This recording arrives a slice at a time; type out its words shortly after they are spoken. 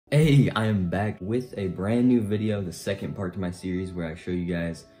Hey, I am back with a brand new video, the second part to my series where I show you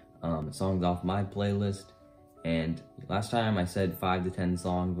guys songs off my playlist. And last time I said 5 to 10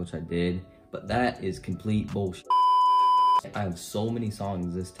 songs, which I did, but that is complete bullshit. I have so many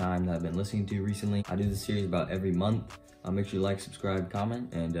songs this time that I've been listening to recently. I do this series about every month. Make sure you like, subscribe,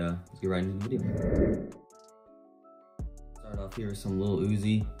 comment, and let's get right into the video. Start off here with some Lil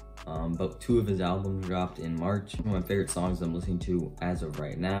Uzi. About 2 of his albums dropped in March. One of my favorite songs I'm listening to as of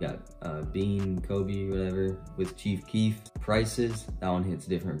right now. Got Bean, Kobe, whatever, with Chief Keef. Prices, that one hits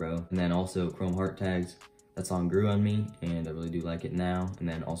different, bro. And then also Chrome Heart Tags. That song grew on me, and I really do like it now. And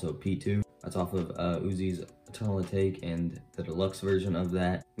then also P2. That's off of Uzi's Eternal Take and the deluxe version of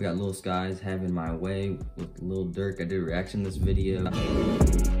that. We got Lil Skies, Having My Way with Lil Durk. I did a reaction to this video.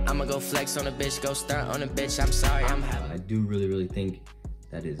 I'ma go flex on a bitch, go stunt on a bitch, I'm sorry, I do really think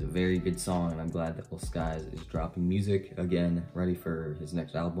that is a very good song, and I'm glad that Lil Skies is dropping music again, ready for his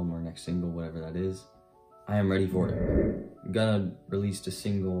next album or next single, whatever that is. I am ready for it. Gunna released a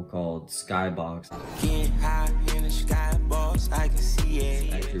single called Skybox. Getting high in the skybox, I can see it.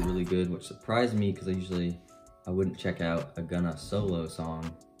 It's actually really good, which surprised me because I wouldn't check out a Gunna solo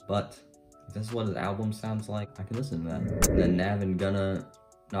song, but if this is what his album sounds like, I can listen to that. And then Nav and Gunna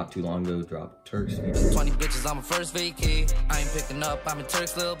not too long ago dropped Turks. 20 bitches on my first vacay. I ain't picking up, I'm in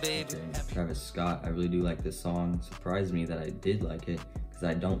Turks, little baby. Travis Scott, I really do like this song. Surprised me that I did like it, because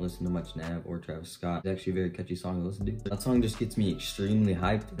I don't listen to much Nav or Travis Scott. It's actually a very catchy song to listen to. That song just gets me extremely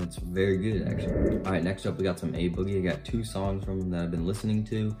hyped, and it's very good, actually. All right, next up we got some A Boogie. I got 2 songs from him that I've been listening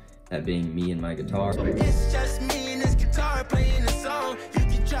to, that being Me and My Guitar. It's just me and this guitar playing the song. You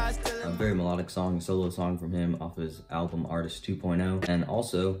can try still. A very melodic song, solo song from him off his album Artist 2.0. And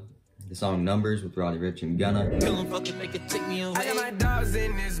also the song Numbers with Roddy Ricch and Gunna. I got my dogs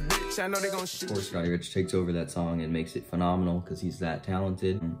in this bitch, I know they gon' shoot. Of course, Roddy Ricch takes over that song and makes it phenomenal because he's that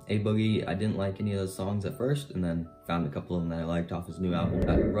talented. A Boogie, I didn't like any of those songs at first, and then found a couple of them that I liked off his new album.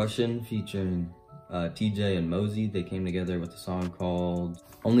 Russian featuring TJ and Mosey. They came together with a song called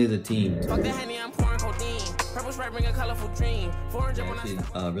Only the Team. Fuck the Henny, I'm pouring codeine. Purple stripe bring a colorful dream. I actually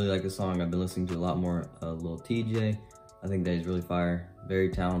really like this song. I've been listening to a lot more Lil TJ. I think that he's really fire, very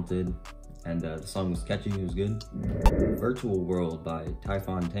talented, and the song was catchy, it was good. Virtual World by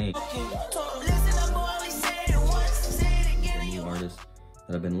Fontaine. A new artist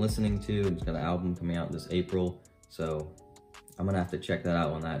that I've been listening to, and he's got an album coming out this April, so I'm gonna have to check that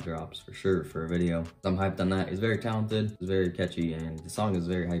out when that drops for sure for a video. I'm hyped on that. He's very talented, it's very catchy, and the song is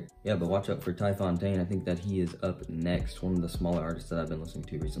very hype. Yeah, but watch out for Fontaine. I think that he is up next, one of the smaller artists that I've been listening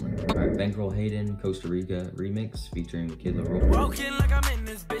to recently. All right, Bankroll Hayden, Costa Rica remix featuring Kid Laroi. Like I'm in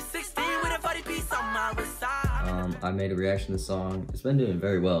this bitch, 16 with a 40 piece on my side. I made a reaction to the song. It's been doing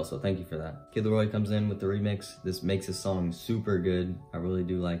very well, so thank you for that. Kid Laroi comes in with the remix. This makes his song super good. I really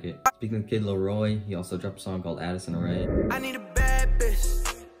do like it. Speaking of Kid Laroi, he also dropped a song called Addison Rae. I need a bad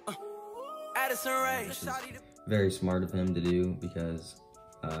bitch. Addison Rae. Very smart of him to do, because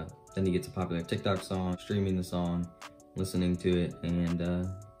then he gets a popular TikTok song, streaming the song, listening to it, and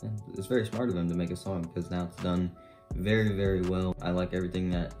it's very smart of him to make a song, because now it's done very well. I like everything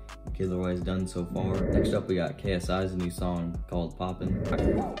that Kid Laroi has done so far. Next up we got KSI's new song called Poppin'.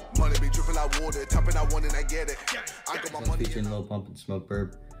 Featuring Lil Pump and Smoke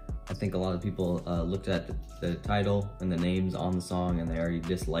Burp. I think a lot of people looked at the title and the names on the song and they already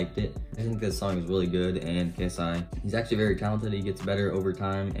disliked it. I think this song is really good, and KSI, he's actually very talented. He gets better over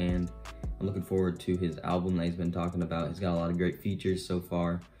time, and I'm looking forward to his album that he's been talking about. He's got a lot of great features so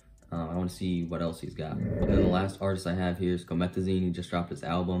far. I want to see what else he's got. And then the last artist I have here is Comethazine. He just dropped his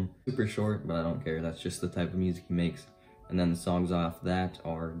album. Super short, but I don't care. That's just the type of music he makes. And then the songs off that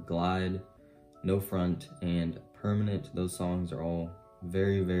are Glide, No Front, and Permanent. Those songs are all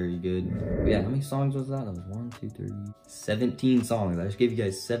very good. But yeah, how many songs was that? That was 1, 2, 3, 17 songs. I just gave you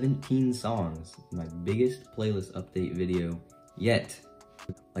guys 17 songs. My biggest playlist update video yet.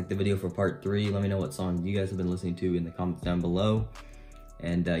 Like the video for part 3. Let me know what songs you guys have been listening to in the comments down below.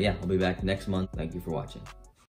 And yeah, I'll be back next month. Thank you for watching.